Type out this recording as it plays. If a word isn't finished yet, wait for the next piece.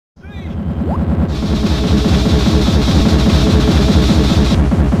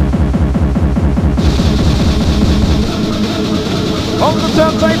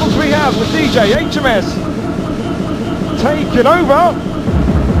DJ HMS taking over.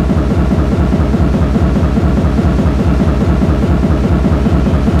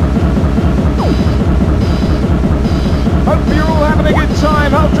 Hope you're all having a good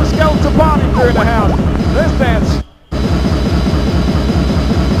time. Helter Skelter party crew in the house. Let's dance.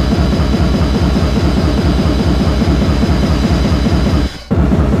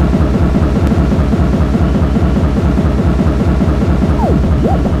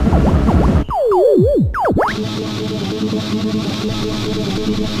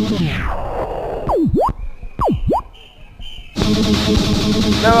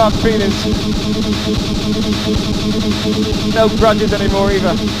 No hard feelings. No grudges anymore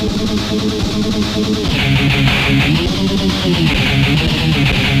either.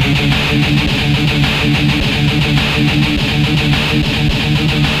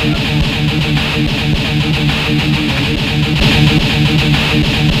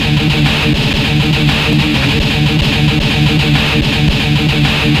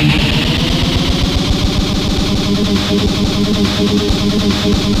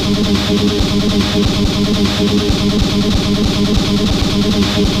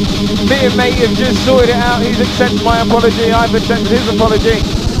 Me and mate have just sorted it out. He's accepted my apology, I've accepted his apology.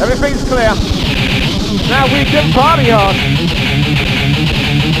 Everything's clear. Now we can party hard.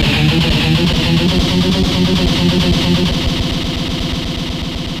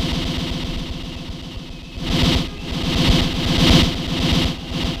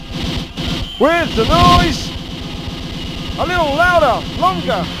 Where's the noise? A little louder,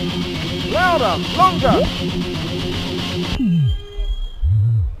 longer, louder, longer.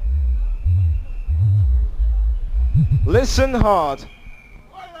 Listen hard.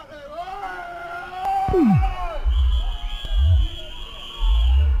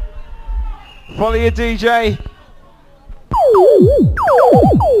 Follow your DJ.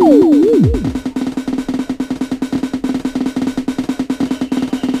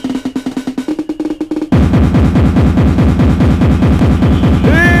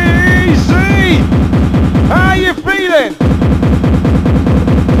 How you feeling?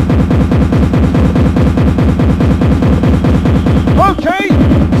 Okay.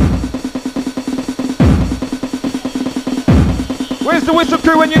 Where's the whistle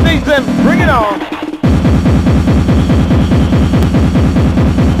crew when you need them? Bring it on.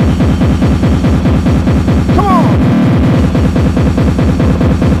 Come on.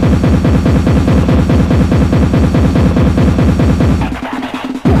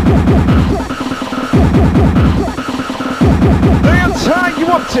 How you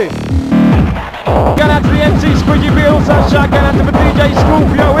want to? Going out to the MC Squidgy Beals, that's going out to the DJ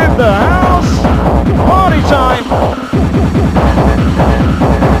Scorpio in the house. Party time.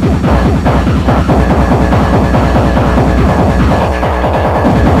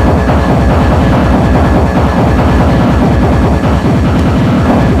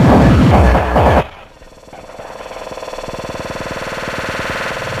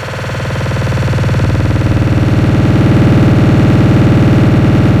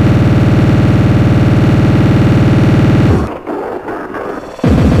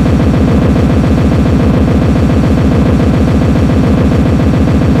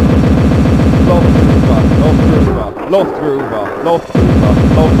 Loftgroover, Loftgroover,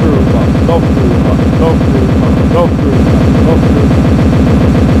 Loftgroover, Loftgroover, Loftgroover, Loftgroover,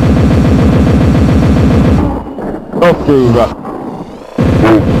 Loftgroover.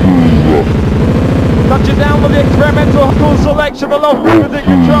 Touching down with the experimental cool selection, the Loftgroover in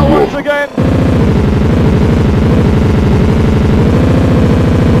control once again.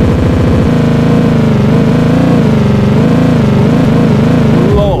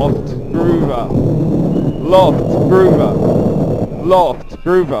 Loftgroover, Loftgroover,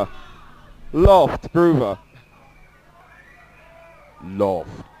 Loftgroover, Loftgroover, Loftgroover,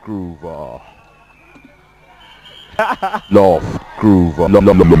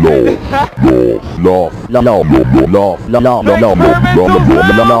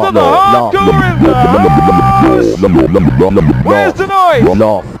 Where's the noise?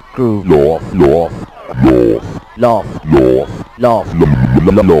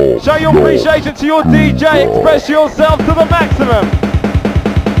 Show your appreciation to your DJ, express yourself to the maximum.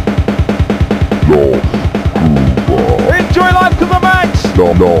 Enjoy life to the max.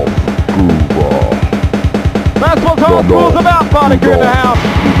 That's what hardcore's about, party crew in the house.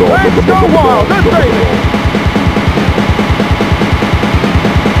 Let's go wild, let's baby.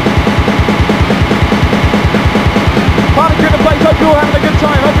 Party crew in the place, hope you're all having a good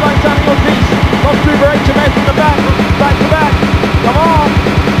time. Hope you like sounding your piece. Loftgroover HMS in the back to back. Come on.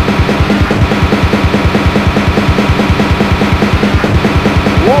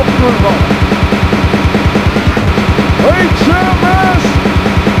 Loftgroover.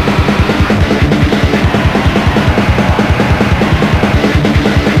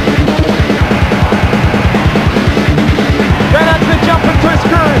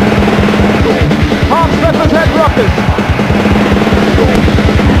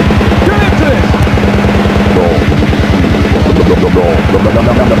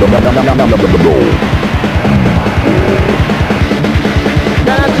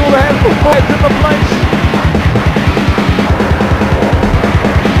 That's all the hands for fights in the place.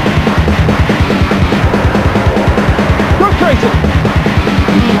 Go crazy.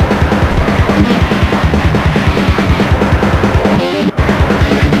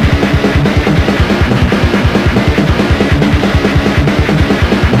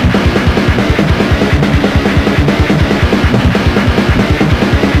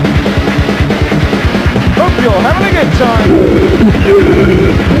 Hope you're having a good time.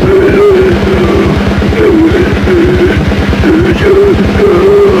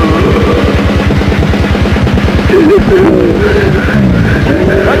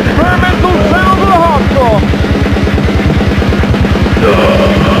 Experimental sounds of the hardcore.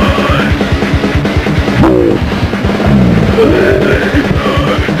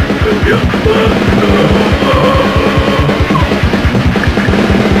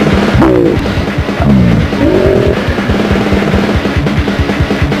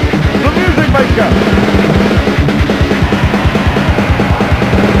 The music maker.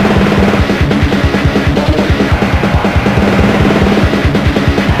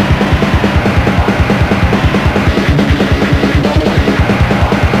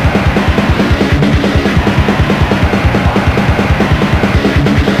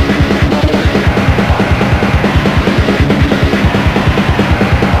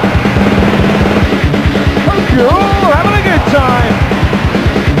 Hope you're all having a good time.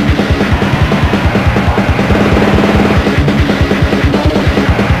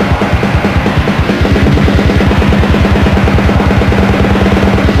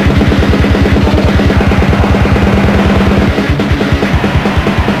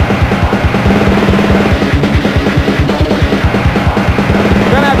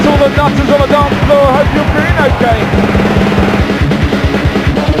 Going out to all the nutters on the dance floor. Hope you're feeling okay.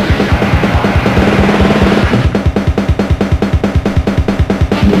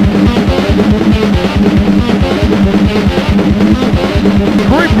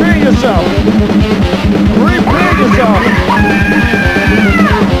 Prepare yourself. Prepare yourself.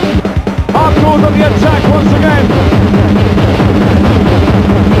 Hardcore's on the attack once again.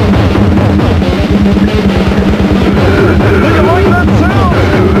 Do you like that sound?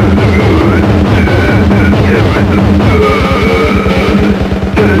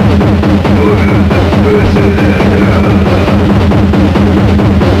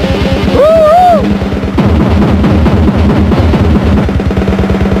 Woo-hoo!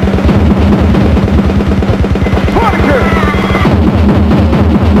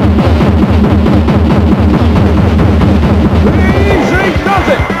 Easy does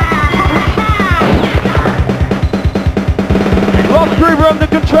it! Loftgroover under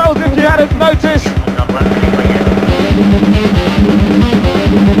controls if you hadn't noticed.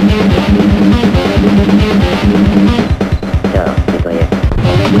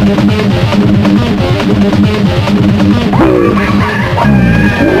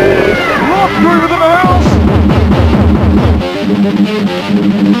 Loftgroover in the house!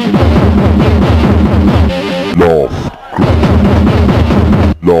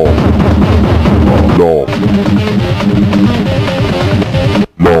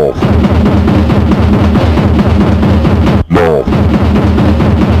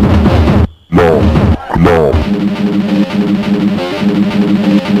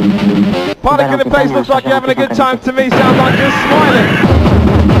 Panic in the place looks like you're having a good time to me, sounds like you're smiling.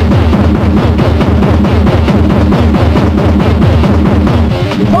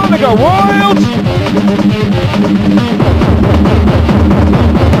 Time to go wild!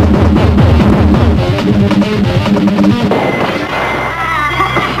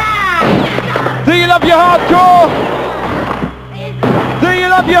 Do you love your hardcore? Do you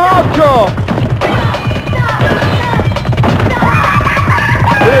love your hardcore?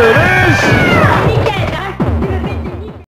 Here it is.